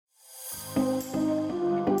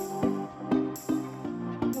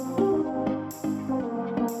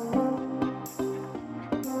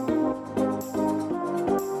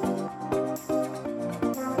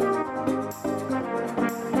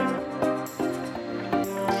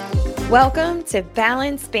Welcome to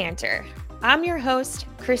Balance Banter. I'm your host,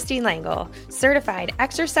 Christy Langle, certified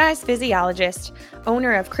exercise physiologist,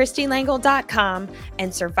 owner of ChristyLangle.com,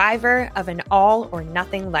 and survivor of an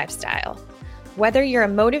all-or-nothing lifestyle. Whether you're a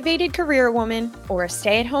motivated career woman or a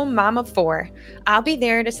stay-at-home mom of four, I'll be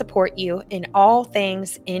there to support you in all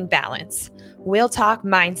things in balance. We'll talk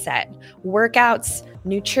mindset, workouts,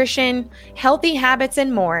 nutrition, healthy habits,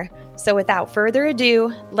 and more. So without further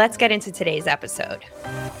ado, let's get into today's episode.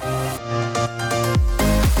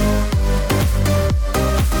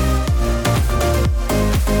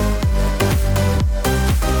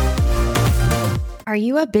 Are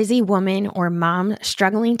you a busy woman or mom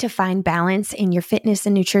struggling to find balance in your fitness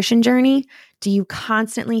and nutrition journey? Do you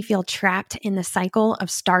constantly feel trapped in the cycle of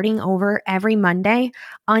starting over every Monday,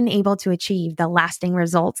 unable to achieve the lasting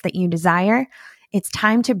results that you desire? It's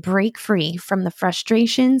time to break free from the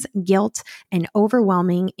frustrations, guilt, and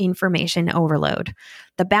overwhelming information overload.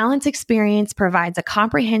 The Balance Experience provides a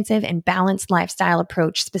comprehensive and balanced lifestyle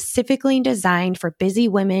approach specifically designed for busy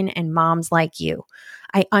women and moms like you.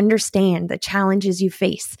 I understand the challenges you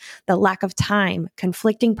face, the lack of time,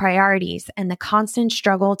 conflicting priorities, and the constant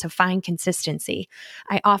struggle to find consistency.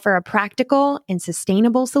 I offer a practical and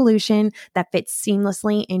sustainable solution that fits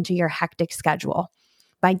seamlessly into your hectic schedule.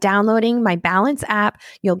 By downloading my Balance app,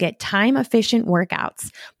 you'll get time-efficient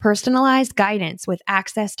workouts, personalized guidance with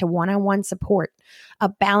access to one-on-one support, a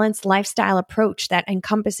balanced lifestyle approach that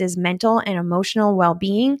encompasses mental and emotional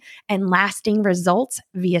well-being, and lasting results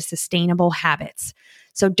via sustainable habits.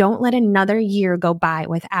 So don't let another year go by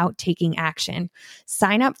without taking action.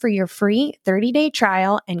 Sign up for your free 30-day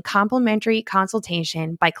trial and complimentary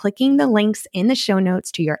consultation by clicking the links in the show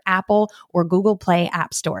notes to your Apple or Google Play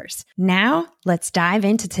app stores. Now, let's dive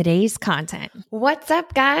into today's content. What's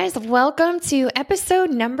up, guys? Welcome to episode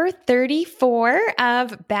number 34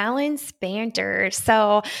 of Balance Banter.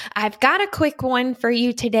 So I've got a quick one for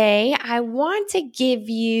you today. I want to give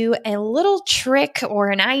you a little trick or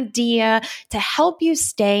an idea to help you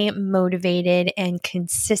stay motivated and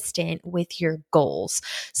consistent with your goals.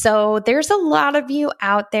 So there's a lot of you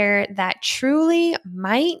out there that truly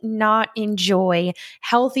might not enjoy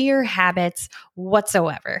healthier habits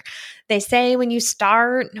whatsoever. They say when you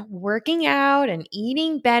start working out and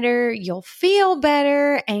eating better, you'll feel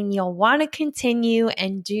better and you'll want to continue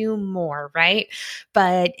and do more, right?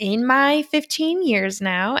 But in my 15 years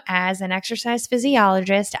now as an exercise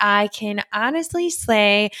physiologist, I can honestly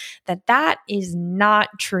say that that is not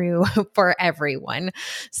true for everyone.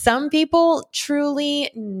 Some people truly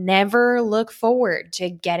never look forward to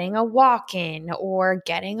getting a walk in or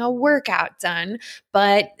getting a workout done.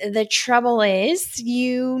 But the trouble is,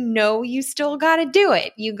 you still got to do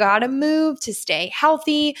it. You got to move to stay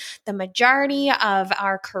healthy. The majority of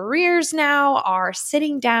our careers now are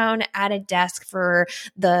sitting down at a desk for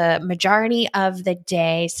the majority of the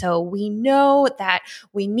day. So we know that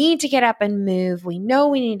we need to get up and move. We know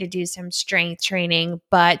we need to do some strength training,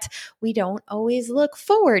 but we don't always look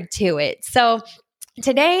forward to it. So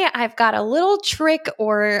today, I've got a little trick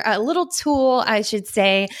or a little tool, I should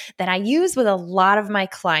say, that I use with a lot of my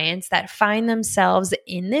clients that find themselves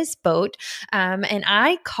in this boat, and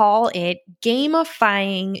I call it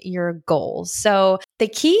gamifying your goals. So the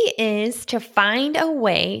key is to find a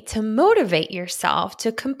way to motivate yourself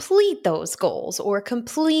to complete those goals or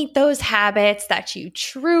complete those habits that you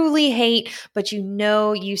truly hate, but you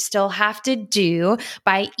know you still have to do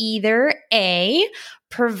by either A,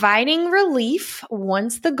 providing relief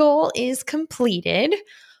once the goal is completed,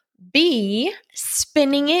 B,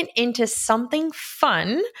 spinning it into something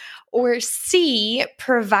fun, or C,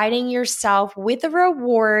 providing yourself with a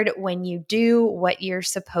reward when you do what you're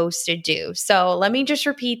supposed to do. So let me just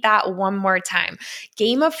repeat that one more time.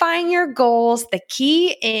 Gamifying your goals, the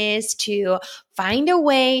key is to find a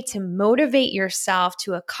way to motivate yourself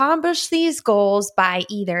to accomplish these goals by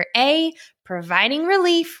either A, providing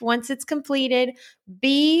relief once it's completed,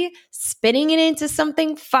 B, spinning it into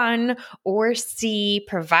something fun, or C,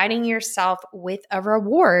 providing yourself with a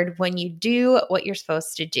reward when you do what you're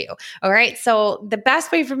supposed to do. All right. So the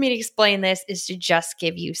best way for me to explain this is to just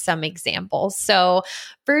give you some examples. So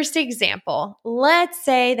first example, let's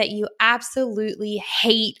say that you absolutely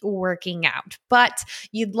hate working out, but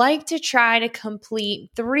you'd like to try to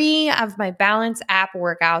complete 3 of my Balance app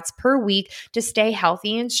workouts per week to stay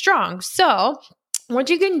healthy and strong. So what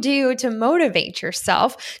you can do to motivate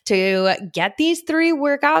yourself to get these 3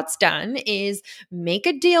 workouts done is make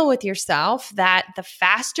a deal with yourself that the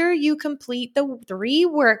faster you complete the 3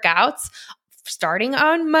 workouts starting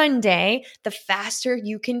on Monday, the faster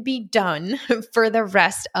you can be done for the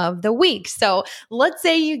rest of the week. So let's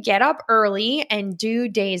say you get up early and do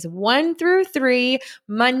days 1 through 3,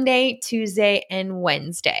 Monday, Tuesday, and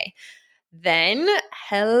Wednesday. Then,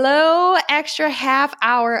 hello, extra half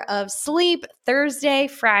hour of sleep Thursday,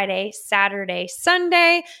 Friday, Saturday,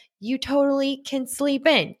 Sunday. You totally can sleep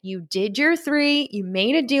in. You did your 3. You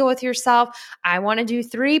made a deal with yourself. I want to do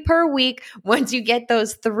 3 per week. Once you get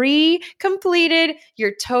those 3 completed,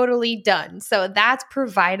 you're totally done. So that's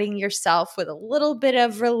providing yourself with a little bit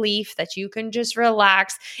of relief that you can just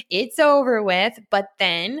relax. It's over with. But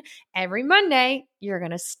then every Monday, you're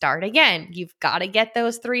going to start again. You've got to get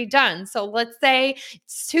those 3 done. So let's say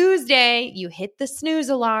it's Tuesday, you hit the snooze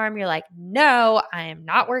alarm. You're like, no, I am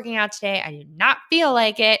not working out today. I do not feel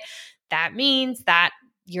like it. That means that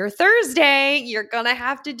your Thursday, you're going to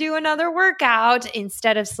have to do another workout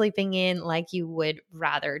instead of sleeping in like you would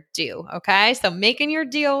rather do. Okay. So making your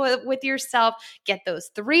deal with yourself, get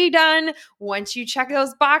those 3 done. Once you check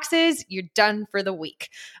those boxes, you're done for the week.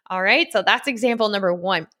 All right. So that's example number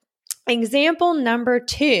 1. Example number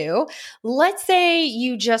 2, let's say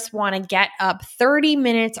you just want to get up 30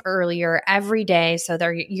 minutes earlier every day so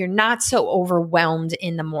that you're not so overwhelmed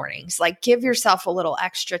in the mornings. Like give yourself a little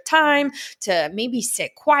extra time to maybe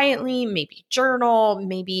sit quietly, maybe journal,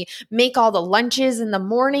 maybe make all the lunches in the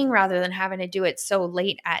morning rather than having to do it so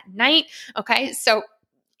late at night. Okay, so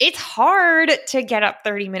it's hard to get up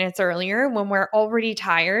 30 minutes earlier when we're already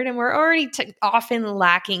tired and we're already often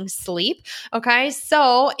lacking sleep. Okay.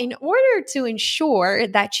 So in order to ensure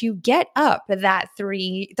that you get up that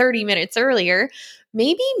 30 minutes earlier,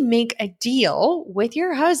 maybe make a deal with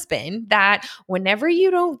your husband that whenever you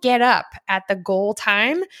don't get up at the goal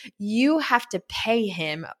time, you have to pay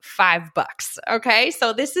him $5. Okay.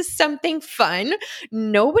 So this is something fun.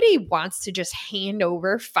 Nobody wants to just hand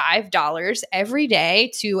over $5 every day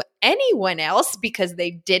to anyone else because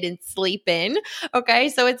they didn't sleep in. Okay.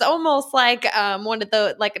 So it's almost like one of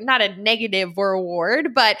the, like not a negative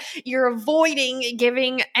reward, but you're avoiding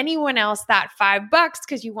giving anyone else that $5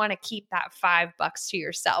 because you want to keep that $5 to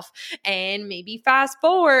yourself. And maybe fast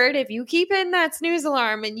forward, if you keep in that snooze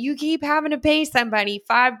alarm and you keep having to pay somebody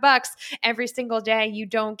 $5 every single day you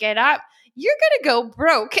don't get up, you're going to go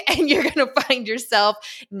broke and you're going to find yourself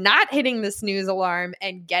not hitting the snooze alarm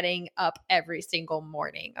and getting up every single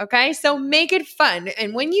morning. Okay. So make it fun.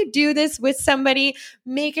 And when you do this with somebody,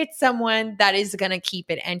 make it someone that is going to keep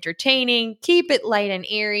it entertaining, keep it light and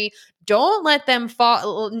airy. Don't let them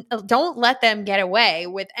get away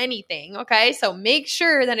with anything. Okay. So make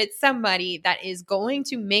sure that it's somebody that is going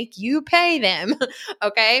to make you pay them.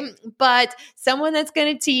 Okay. But someone that's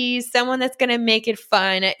going to tease, someone that's going to make it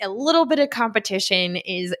fun. A little bit of competition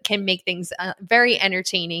can make things very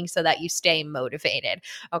entertaining so that you stay motivated.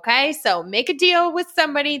 Okay. So make a deal with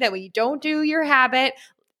somebody that when you don't do your habit,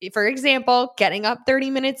 for example, getting up 30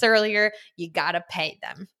 minutes earlier, you got to pay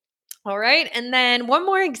them. All right. And then one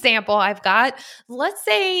more example I've got. Let's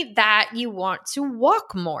say that you want to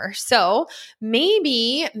walk more. So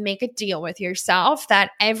maybe make a deal with yourself that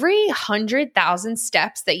every 100,000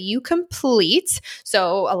 steps that you complete,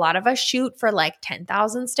 so a lot of us shoot for like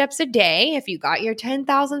 10,000 steps a day. If you got your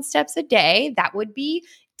 10,000 steps a day, that would be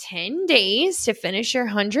 10 days to finish your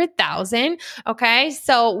 100,000. Okay.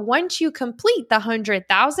 So once you complete the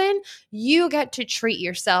 100,000, you get to treat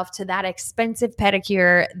yourself to that expensive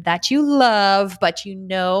pedicure that you love, but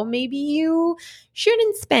maybe you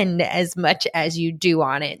shouldn't spend as much as you do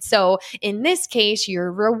on it. So in this case,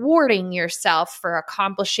 you're rewarding yourself for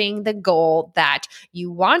accomplishing the goal that you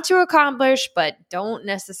want to accomplish, but don't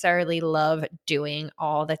necessarily love doing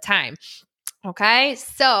all the time. Okay,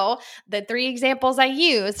 so the 3 examples I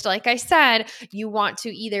used, like I said, you want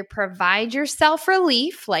to either provide yourself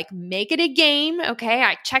relief, like make it a game. Okay,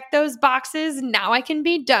 I checked those boxes, now I can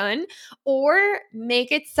be done. Or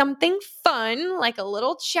make it something fun, like a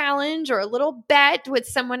little challenge or a little bet with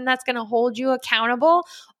someone that's going to hold you accountable.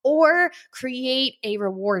 Or create a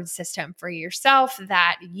reward system for yourself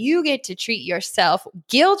that you get to treat yourself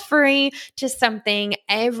guilt-free to something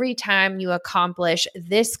every time you accomplish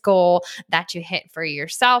this goal that you hit for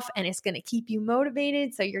yourself. And it's going to keep you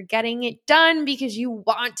motivated. So you're getting it done because you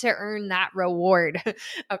want to earn that reward.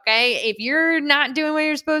 Okay. If you're not doing what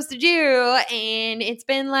you're supposed to do and it's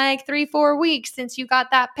been like 3-4 weeks since you got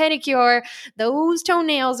that pedicure, or those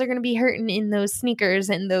toenails are going to be hurting in those sneakers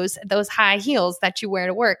and those high heels that you wear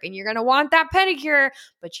to work. And you're going to want that pedicure,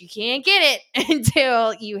 but you can't get it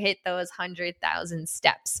until you hit those 100,000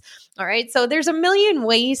 steps. All right. So there's a million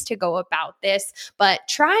ways to go about this, but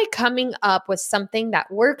try coming up with something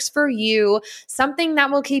that works for you, something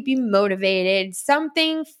that will keep you motivated,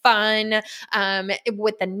 something fun,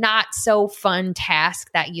 with a not so fun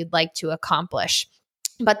task that you'd like to accomplish.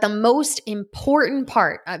 But the most important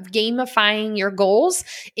part of gamifying your goals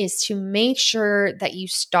is to make sure that you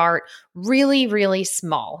start really, really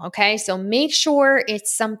small. Okay. So make sure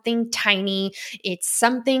it's something tiny, it's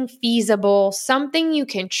something feasible, something you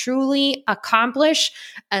can truly accomplish,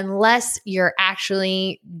 unless you're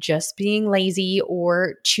actually just being lazy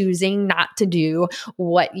or choosing not to do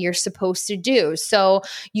what you're supposed to do. So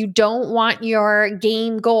you don't want your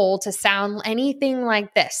game goal to sound anything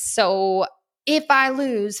like this. So if I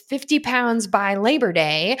lose 50 pounds by Labor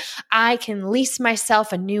Day, I can lease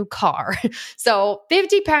myself a new car. So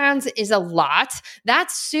 50 pounds is a lot.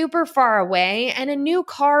 That's super far away. And a new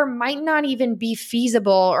car might not even be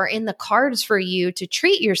feasible or in the cards for you to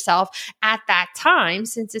treat yourself at that time,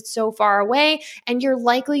 since it's so far away. And you're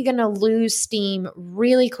likely going to lose steam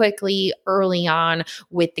really quickly early on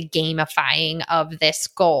with the gamifying of this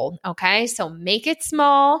goal. Okay. So make it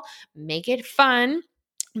small, make it fun.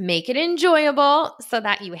 Make it enjoyable so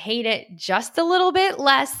that you hate it just a little bit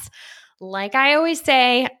less. Like I always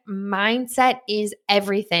say, mindset is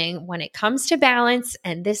everything when it comes to balance.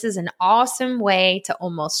 And this is an awesome way to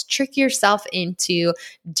almost trick yourself into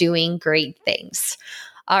doing great things.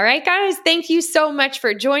 All right, guys, thank you so much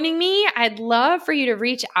for joining me. I'd love for you to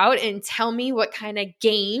reach out and tell me what kind of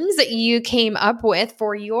games you came up with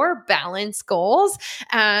for your balance goals.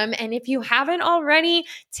 And if you haven't already,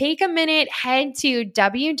 take a minute, head to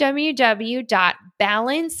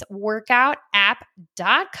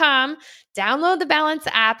www.balanceworkoutapp.com, download the Balance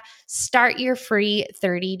app, start your free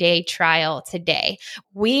 30-day trial today.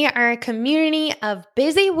 We are a community of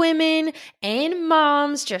busy women and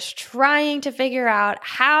moms just trying to figure out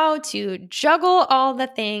how to juggle all the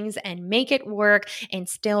things and make it work and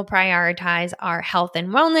still prioritize our health and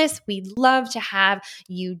wellness. We'd love to have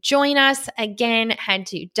you join us. Again, head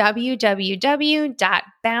to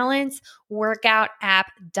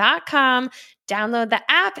www.balanceworkoutapp.com, download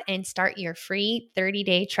the app, and start your free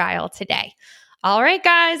 30-day trial today. All right,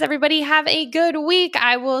 guys, everybody have a good week.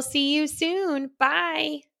 I will see you soon.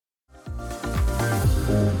 Bye.